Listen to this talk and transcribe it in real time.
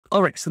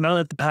All right, so now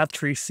that the path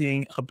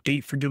tracing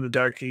update for Doom of the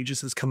Dark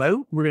Ages has come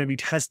out, we're going to be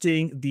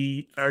testing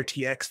the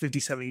RTX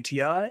 5070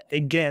 Ti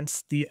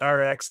against the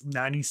RX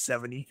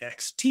 9070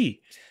 XT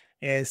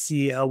and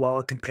see how well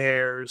it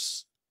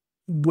compares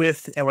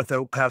with and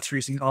without path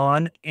tracing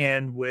on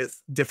and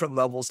with different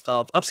levels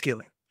of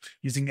upscaling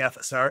using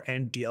FSR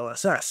and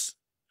DLSS.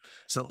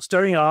 So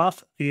starting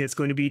off, it's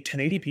going to be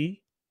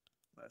 1080p.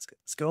 Let's get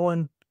this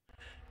going.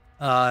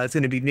 It's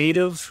going to be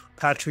native,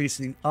 path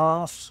tracing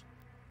off,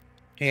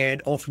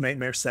 and Ultra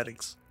Nightmare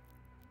settings.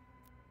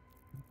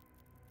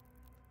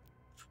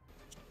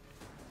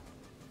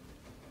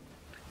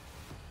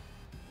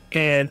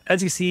 And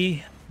as you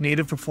see,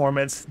 native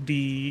performance,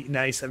 the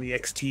 9070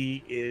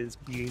 XT is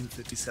beating the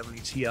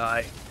 5070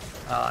 Ti.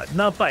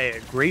 Not by a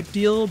great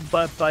deal,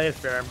 but by a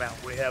fair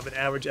amount. We have an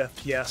average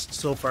FPS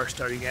so far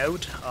starting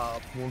out,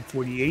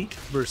 148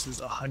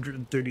 versus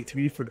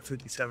 133 for the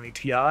 5070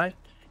 Ti.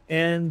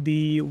 And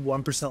the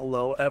 1%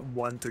 low at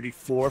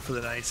 134 for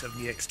the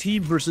 9070 XT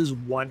versus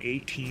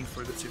 118 for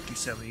the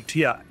 5070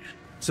 Ti.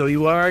 So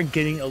you are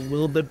getting a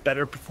little bit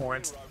better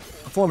performance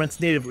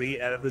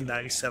natively out of the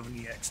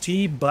 9070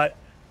 XT, but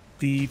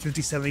the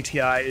 5070 Ti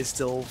is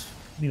still,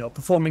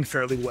 performing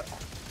fairly well.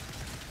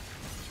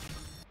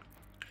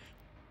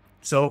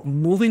 So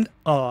moving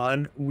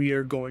on, we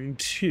are going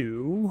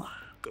to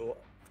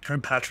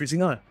turn path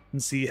tracing on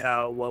and see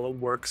how well it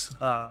works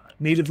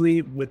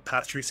natively with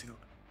path tracing on.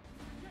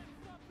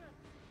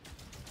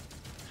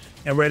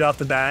 And right off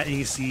the bat,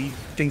 you see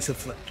things have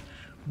flipped.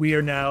 We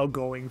are now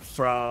going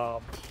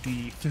from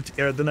the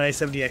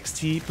 9070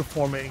 XT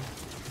performing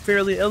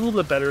a little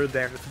bit better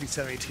than the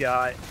 5070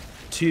 Ti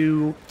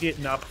to it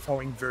not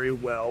performing very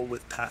well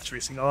with path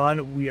tracing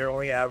on. We are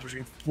only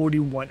averaging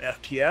 41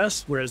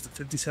 FPS, whereas the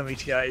 5070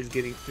 Ti is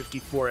getting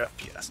 54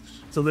 FPS.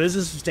 So there's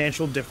a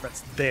substantial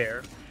difference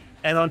there.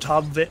 And on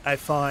top of it, I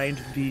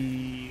find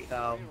the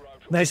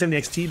 9070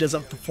 XT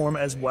doesn't perform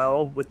as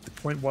well with the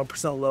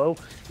 0.1% low.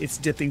 It's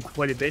dipping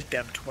quite a bit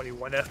down to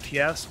 21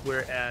 FPS,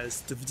 whereas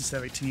the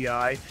 5070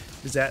 Ti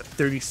is at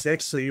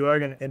 36. So you are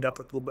going to end up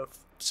with a little bit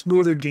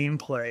smoother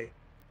gameplay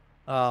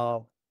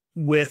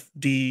with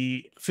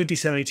the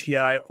 5070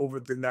 Ti over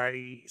the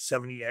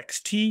 9070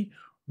 XT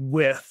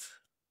with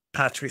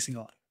path tracing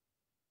on.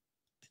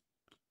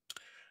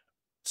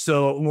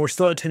 So we're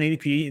still at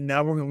 1080p, and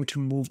now we're going to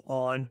move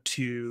on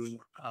to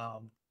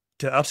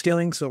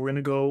upscaling. So we're going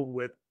to go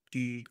with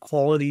the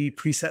quality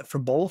preset for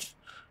both,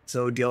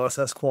 so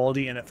DLSS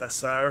quality and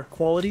FSR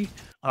quality.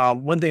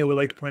 One thing I would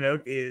like to point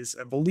out is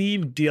I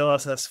believe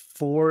DLSS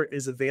 4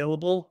 is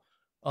available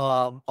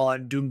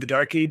on Doom the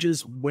Dark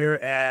Ages,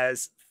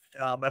 whereas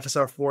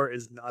FSR 4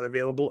 is not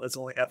available. It's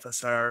only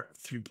FSR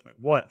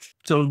 3.1.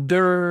 So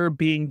there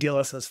being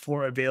DLSS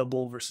 4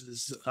 available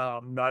versus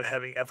not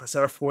having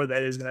FSR 4,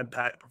 that is going to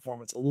impact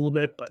performance a little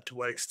bit, but to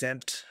what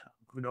extent,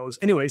 who knows.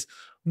 Anyways,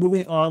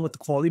 moving on with the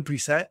quality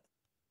preset.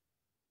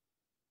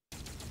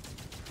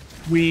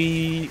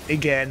 The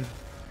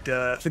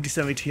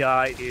 5070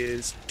 Ti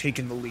is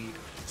taking the lead.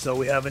 So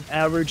we have an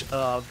average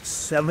of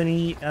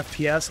 70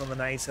 FPS on the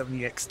 9070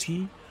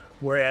 XT,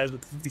 whereas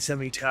with the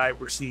 5070 Ti,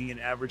 we're seeing an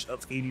average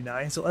of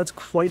 89. So that's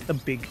quite a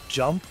big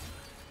jump.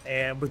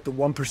 And with the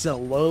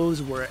 1%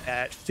 lows, we're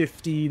at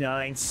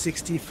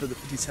 5960 for the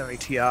 5070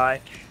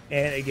 Ti.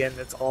 And again,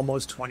 that's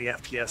almost 20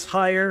 FPS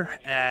higher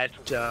at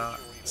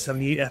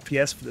 78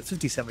 FPS for the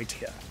 5070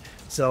 Ti.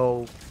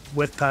 So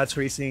with path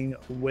tracing,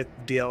 with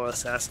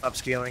DLSS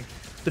upscaling,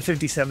 the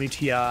 5070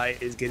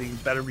 Ti is getting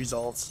better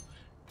results,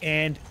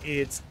 and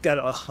it's got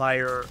a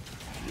higher,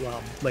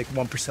 like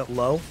 1%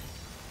 low.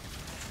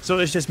 So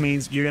it just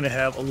means you're going to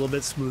have a little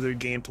bit smoother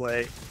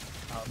gameplay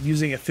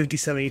using a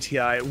 5070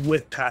 Ti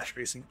with path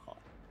tracing on.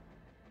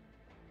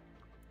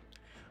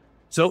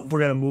 So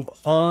we're going to move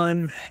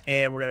on,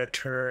 and we're going to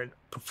turn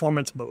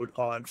performance mode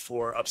on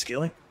for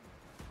upscaling.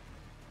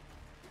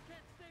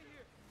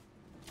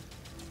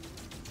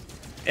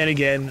 And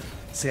again,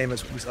 same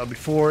as we saw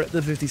before,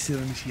 the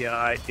 5070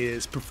 Ti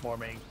is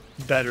performing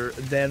better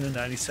than the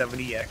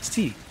 9070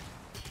 XT.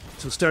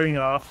 So starting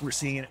off, we're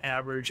seeing an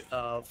average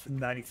of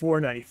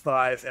 94,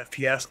 95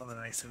 FPS on the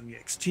 9070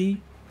 XT.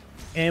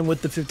 And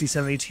with the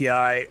 5070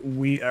 Ti,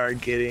 we are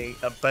getting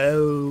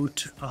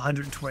about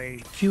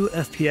 122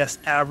 FPS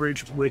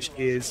average, which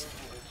is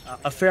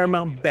a fair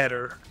amount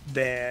better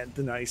than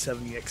the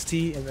 9070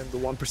 XT. And then the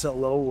 1%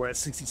 low, we're at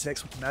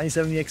 66 with the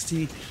 9070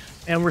 XT.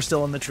 And we're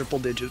still in the triple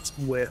digits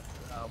with,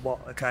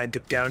 I kind of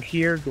dipped down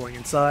here going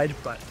inside,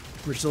 but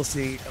we're still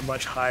seeing a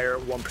much higher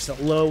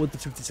 1% low with the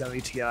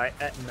 5070 Ti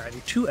at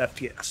 92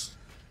 FPS.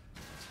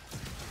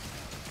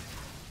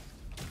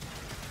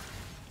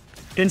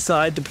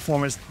 Inside, the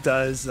performance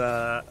does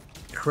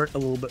hurt a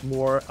little bit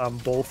more on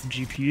both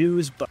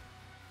GPUs, but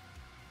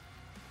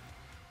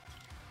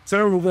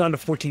so we're moving on to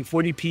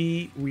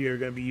 1440p. We are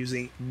going to be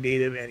using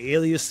native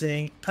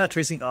anti-aliasing, path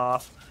tracing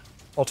off,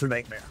 Ultra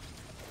Nightmare.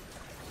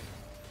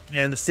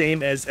 And the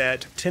same as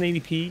at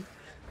 1080p,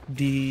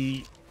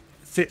 the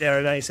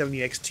 9070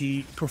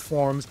 XT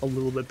performs a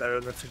little bit better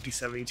than the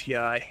 5070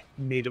 Ti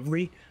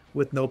natively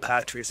with no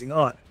path tracing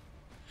on.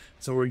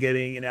 So we're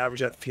getting an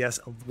average FPS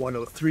of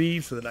 103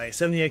 for the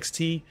 9070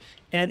 XT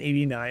and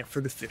 89 for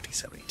the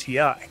 5070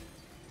 Ti,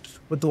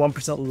 with the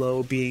 1%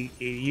 low being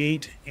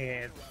 88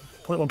 and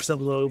 0.1%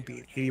 low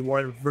being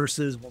 81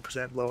 versus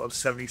 1% low of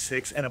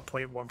 76 and a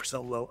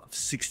 0.1% low of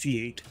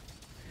 68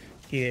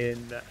 in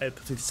at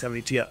the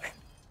 5070 Ti.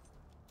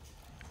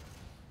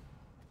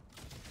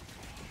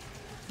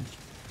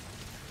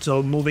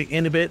 So moving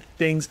in a bit,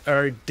 things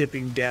are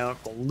dipping down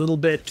a little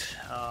bit,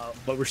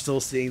 but we're still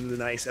seeing the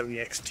 9070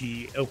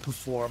 XT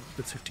outperform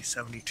the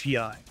 5070 Ti.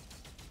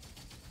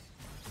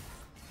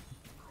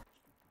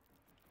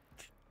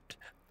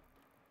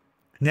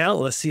 Now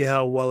let's see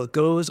how well it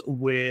goes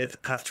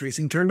with path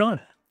tracing turned on.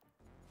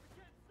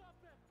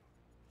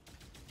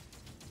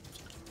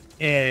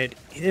 And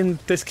in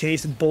this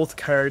case, both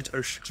cards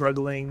are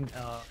struggling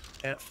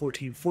at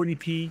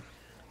 1440p.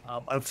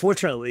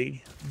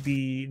 Unfortunately,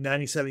 the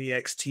 9070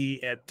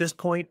 XT at this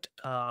point,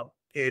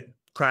 it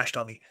crashed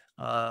on me.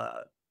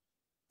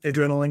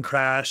 Adrenaline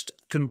crashed,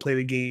 couldn't play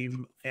the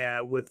game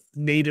with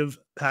native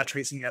path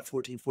tracing at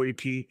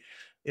 1440p.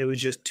 It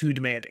was just too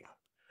demanding.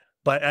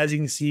 But as you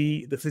can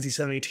see, the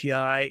 5070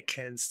 Ti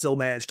can still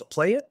manage to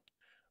play it.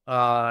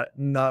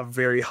 Not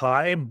very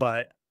high,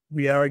 but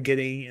we are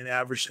getting an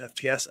average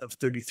FPS of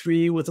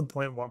 33 with a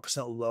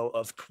 0.1% low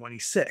of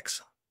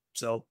 26.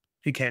 So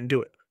he can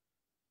do it.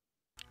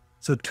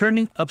 So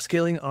turning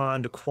upscaling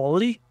on to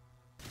quality,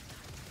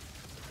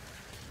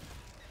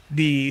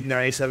 the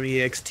 9070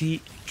 XT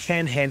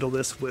can handle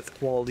this with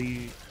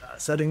quality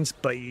settings,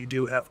 but you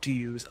do have to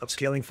use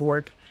upscaling for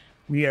it.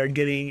 We are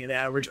getting an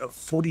average of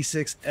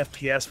 46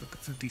 FPS with the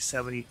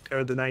 5070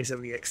 or the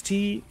 9070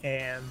 XT,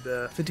 and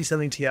the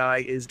 5070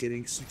 Ti is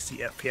getting 60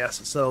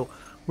 FPS. So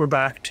we're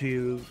back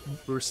to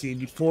what we were seeing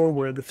before,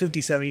 where the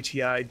 5070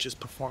 Ti just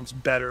performs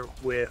better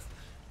with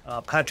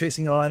path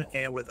tracing on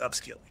and with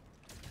upscaling.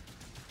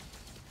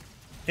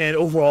 And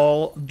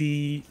overall,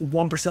 the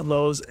 1%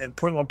 lows and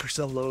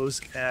 0.1%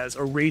 lows as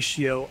a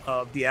ratio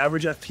of the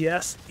average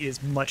FPS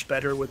is much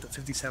better with the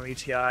 5070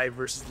 Ti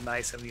versus the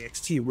 9070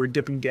 XT. We're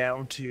dipping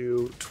down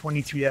to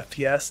 23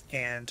 FPS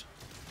and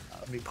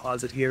let me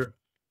pause it here.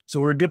 So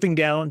we're dipping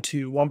down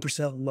to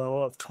 1%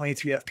 low of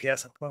 23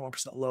 FPS and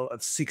 0.1% low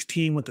of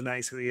 16 with the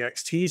 9070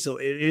 XT. So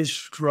it is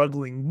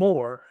struggling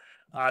more,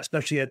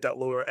 especially at that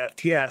lower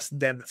FPS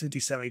than the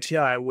 5070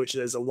 Ti, which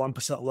is a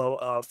 1% low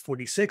of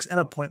 46 and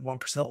a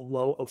 0.1%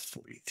 low of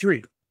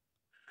 43.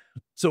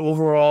 So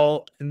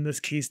overall, in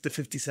this case, the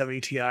 5070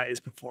 Ti is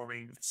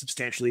performing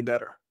substantially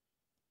better.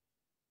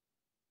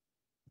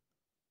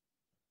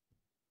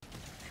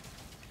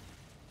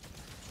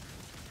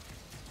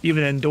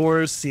 Even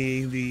indoors,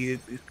 seeing the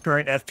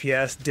current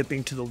FPS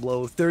dipping to the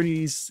low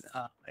 30s,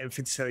 and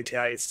 5070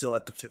 Ti is still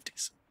at the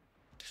 50s.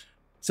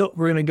 So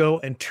we're going to go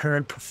and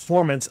turn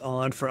performance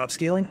on for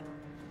upscaling.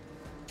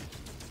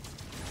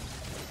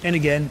 And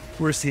again,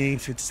 we're seeing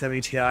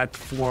 5070 Ti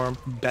perform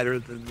better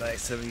than the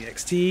 9070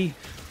 XT.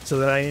 So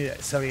the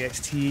 9070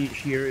 XT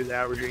here is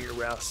averaging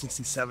around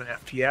 67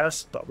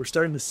 FPS, but we're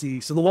starting to see,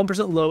 so the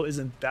 1% low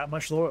isn't that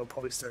much lower. It'll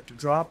probably start to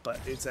drop, but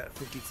it's at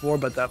 54,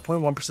 but that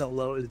 0.1%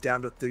 low is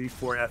down to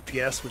 34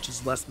 FPS, which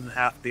is less than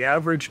half the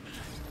average.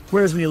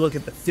 Whereas when you look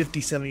at the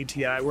 5070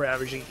 Ti, we're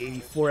averaging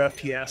 84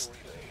 FPS.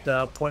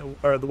 The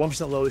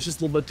 1% low is just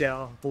a little bit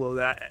down below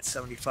that at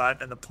 75,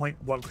 and the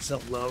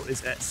 0.1% low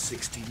is at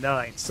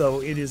 69.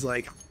 So it is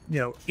like,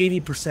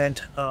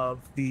 80% of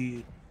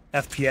the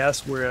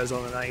FPS, whereas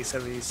on the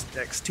 9070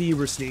 XT,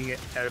 we're seeing it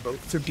at about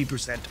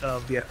 50%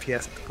 of the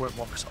FPS at the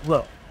 0.1%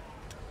 low.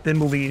 Then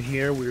moving in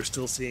here, we're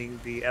still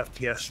seeing the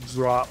FPS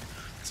drop.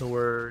 So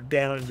we're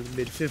down into the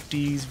mid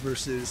 50s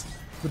versus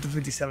with the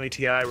 5070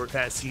 Ti, we're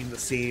kind of seeing the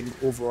same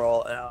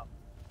overall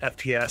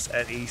FPS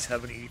at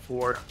 87,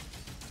 84.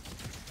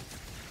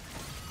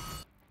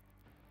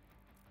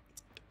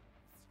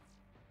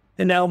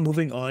 And now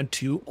moving on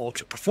to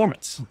ultra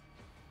performance.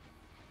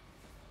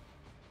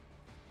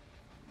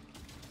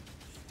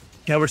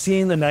 Now we're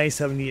seeing the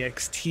 9070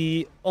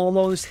 XT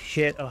almost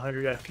hit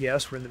 100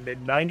 FPS. We're in the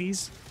mid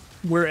 90s,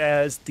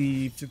 whereas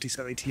the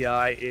 5070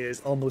 Ti is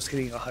almost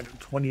hitting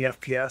 120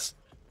 FPS,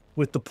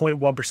 with the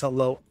 0.1%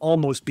 low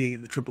almost being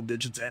in the triple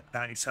digits at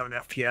 97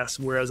 FPS.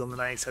 Whereas on the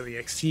 9070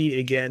 XT,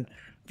 again,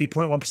 the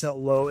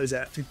 0.1% low is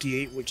at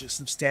 58, which is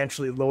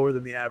substantially lower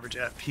than the average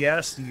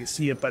FPS. You can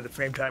see it by the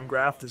frame time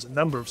graph. There's a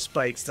number of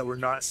spikes that we're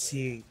not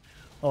seeing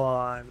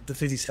on the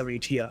 5070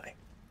 Ti.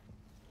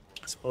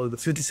 So the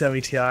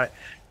 5070 Ti.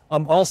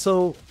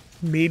 Also,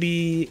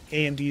 maybe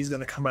AMD is going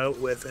to come out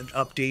with an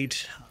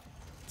update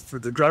for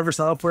the driver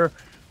software,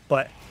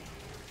 but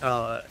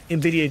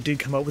NVIDIA did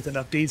come out with an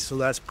update, so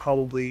that's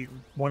probably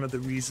one of the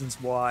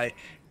reasons why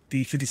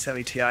the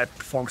 5070 Ti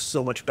performs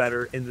so much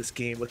better in this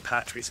game with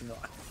path tracing on.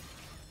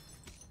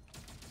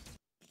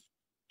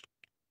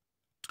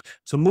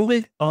 So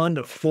moving on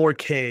to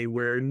 4K,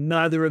 where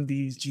neither of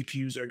these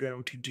GPUs are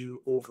going to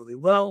do overly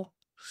well.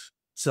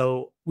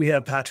 So we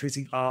have path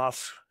tracing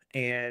off,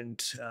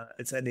 and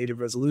it's at native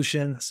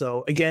resolution.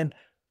 So again,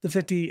 the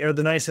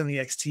 9070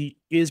 XT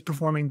is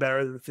performing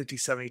better than the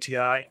 5070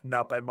 Ti,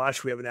 not by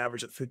much. We have an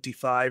average of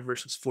 55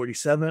 versus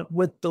 47,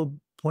 with the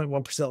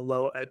 0.1%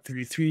 low at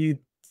 33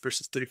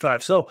 versus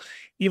 35. So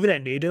even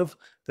at native,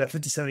 that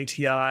 5070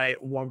 Ti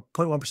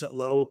 1.1%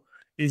 low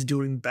is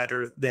doing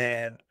better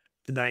than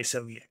the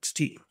 9070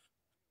 XT.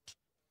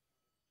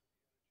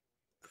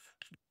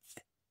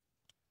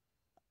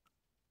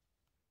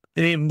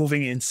 And then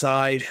moving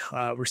inside,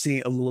 we're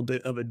seeing a little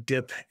bit of a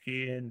dip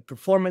in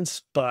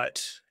performance,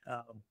 but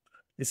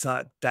it's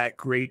not that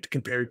great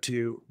compared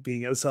to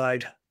being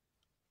outside.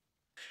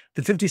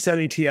 The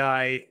 5070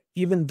 Ti,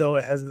 even though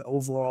it has an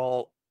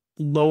overall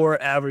lower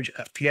average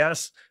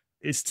FPS,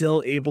 is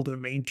still able to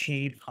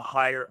maintain a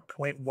higher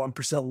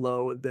 0.1%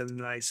 low than the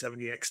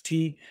 9070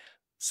 XT.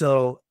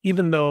 So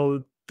even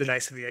though the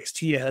 9070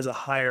 XT has a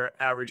higher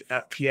average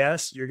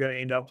FPS, you're going to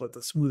end up with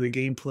a smoother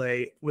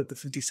gameplay with the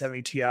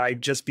 5070 Ti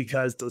just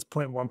because those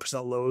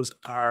 0.1% lows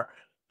are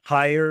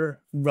higher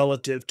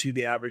relative to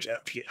the average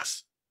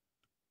FPS.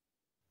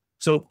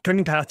 So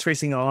turning path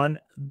tracing on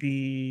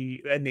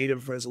at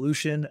native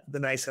resolution, the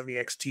 9070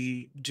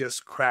 XT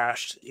just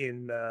crashed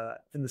in the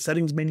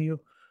settings menu.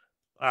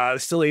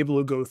 Still able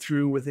to go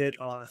through with it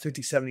on a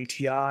 5070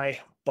 Ti,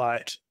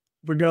 but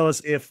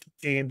regardless if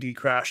AMD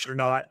crashed or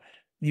not,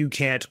 you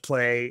can't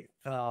play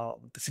the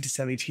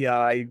 5070 Ti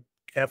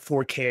at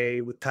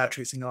 4K with path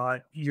tracing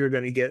on. You're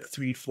going to get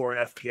 3-4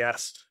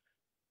 FPS.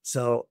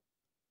 So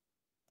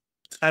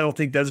I don't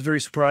think that's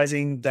very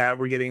surprising that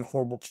we're getting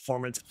horrible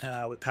performance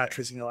with path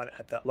tracing on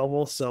at that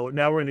level. So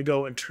now we're going to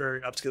go and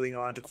turn upscaling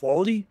on to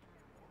quality.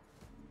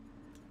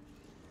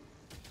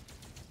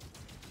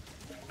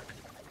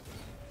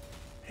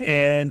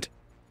 And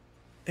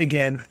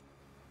again,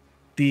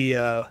 the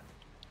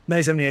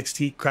 9070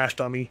 XT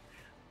crashed on me.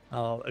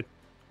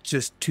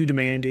 Just too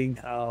demanding.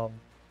 The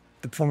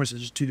performance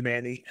is just too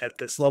demanding at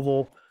this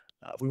level.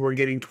 We were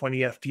getting 20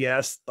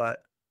 FPS,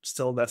 but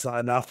still that's not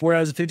enough.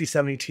 Whereas the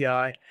 5070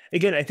 Ti,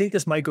 again, I think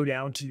this might boil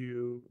down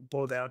to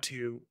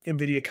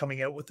NVIDIA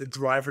coming out with the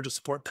driver to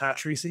support path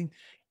tracing.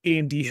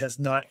 AMD has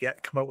not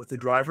yet come out with the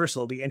driver, so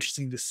it'll be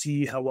interesting to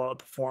see how well it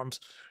performs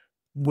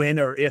when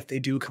or if they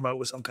do come out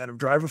with some kind of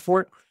driver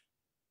for it.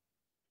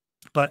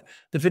 But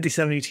the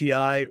 5070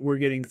 Ti, we're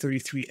getting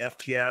 33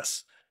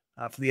 FPS.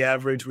 For the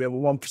average, we have a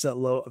 1%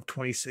 low of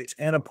 26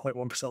 and a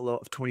 0.1% low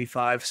of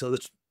 25. So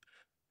that's,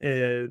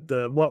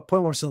 the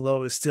 0.1%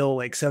 low is still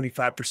like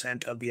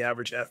 75% of the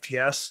average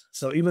FPS.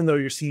 So even though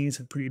you're seeing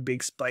some pretty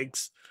big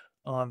spikes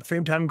on the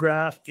frame time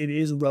graph, it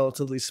is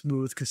relatively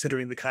smooth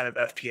considering the kind of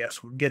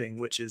FPS we're getting,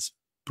 which is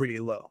pretty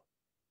low.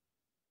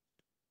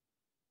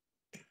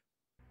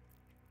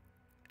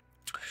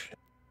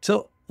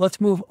 So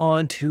let's move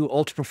on to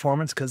ultra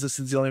performance, because this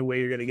is the only way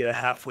you're going to get a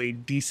halfway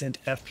decent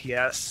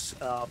FPS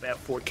at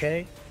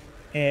 4K.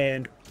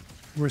 And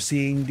we're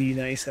seeing the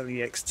 9070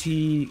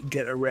 XT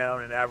get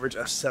around an average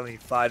of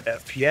 75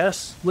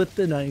 FPS, with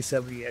the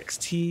 9070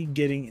 XT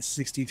getting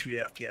 63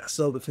 FPS.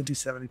 So the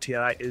 5070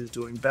 Ti is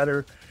doing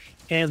better.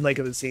 And like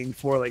I was saying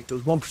before, like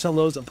those 1%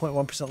 lows and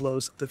 0.1%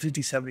 lows, the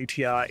 5070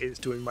 Ti is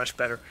doing much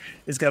better.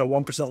 It's got a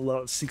 1% low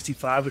of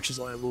 65, which is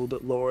only a little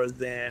bit lower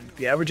than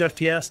the average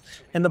FPS,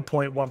 and the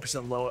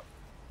 0.1%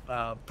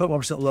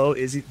 low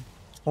is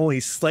only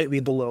slightly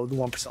below the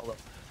 1% low.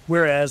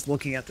 Whereas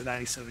looking at the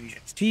 9070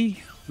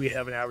 XT, we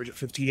have an average of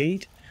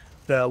 58.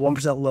 The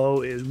 1%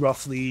 low is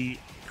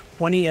roughly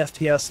 20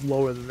 FPS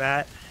lower than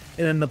that.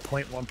 And then the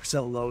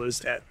 0.1% low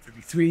is at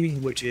 33,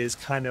 which is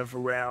kind of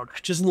around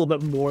just a little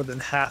bit more than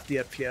half the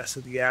FPS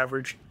of the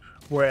average.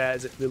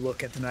 Whereas if we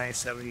look at the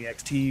 9070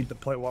 XT, the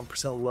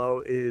 0.1%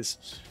 low is,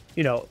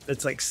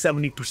 it's like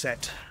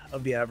 70%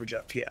 of the average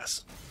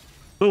FPS.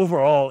 But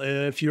overall,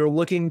 if you're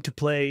looking to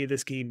play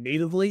this game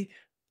natively,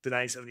 the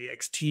 9070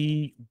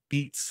 XT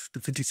beats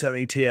the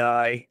 5070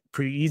 Ti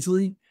pretty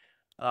easily.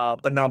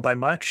 But not by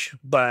much.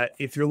 But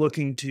if you're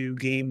looking to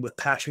game with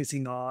path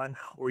tracing on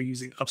or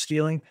using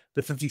upscaling,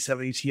 the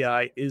 5070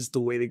 Ti is the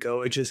way to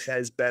go. It just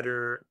has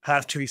better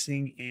path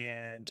tracing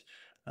and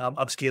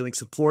upscaling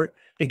support.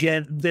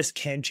 Again, this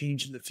can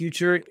change in the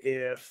future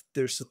if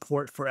there's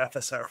support for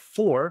FSR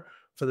 4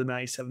 for the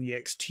 9070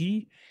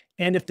 XT,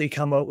 and if they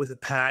come out with a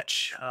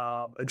patch,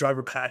 a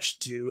driver patch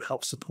to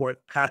help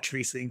support path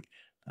tracing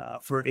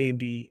for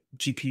AMD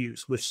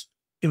GPUs, which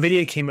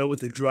NVIDIA came out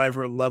with a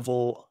driver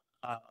level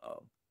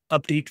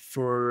update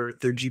for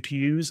their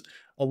GPUs,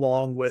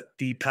 along with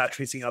the path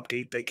tracing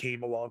update that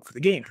came along for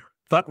the game.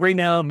 But right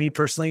now, me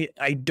personally,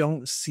 I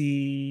don't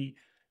see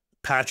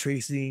path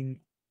tracing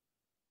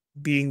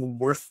being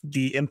worth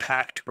the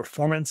impact to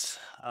performance.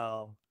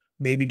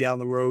 Maybe down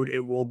the road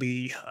it will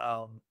be.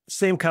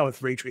 Same kind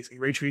with ray tracing.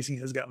 Ray tracing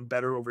has gotten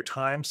better over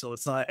time, so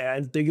it's not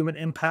as big of an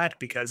impact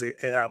because it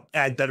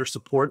adds better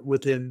support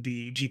within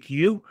the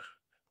GPU.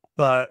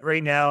 But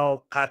right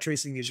now, path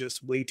tracing is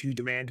just way too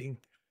demanding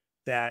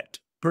that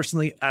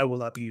personally I will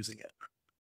not be using it.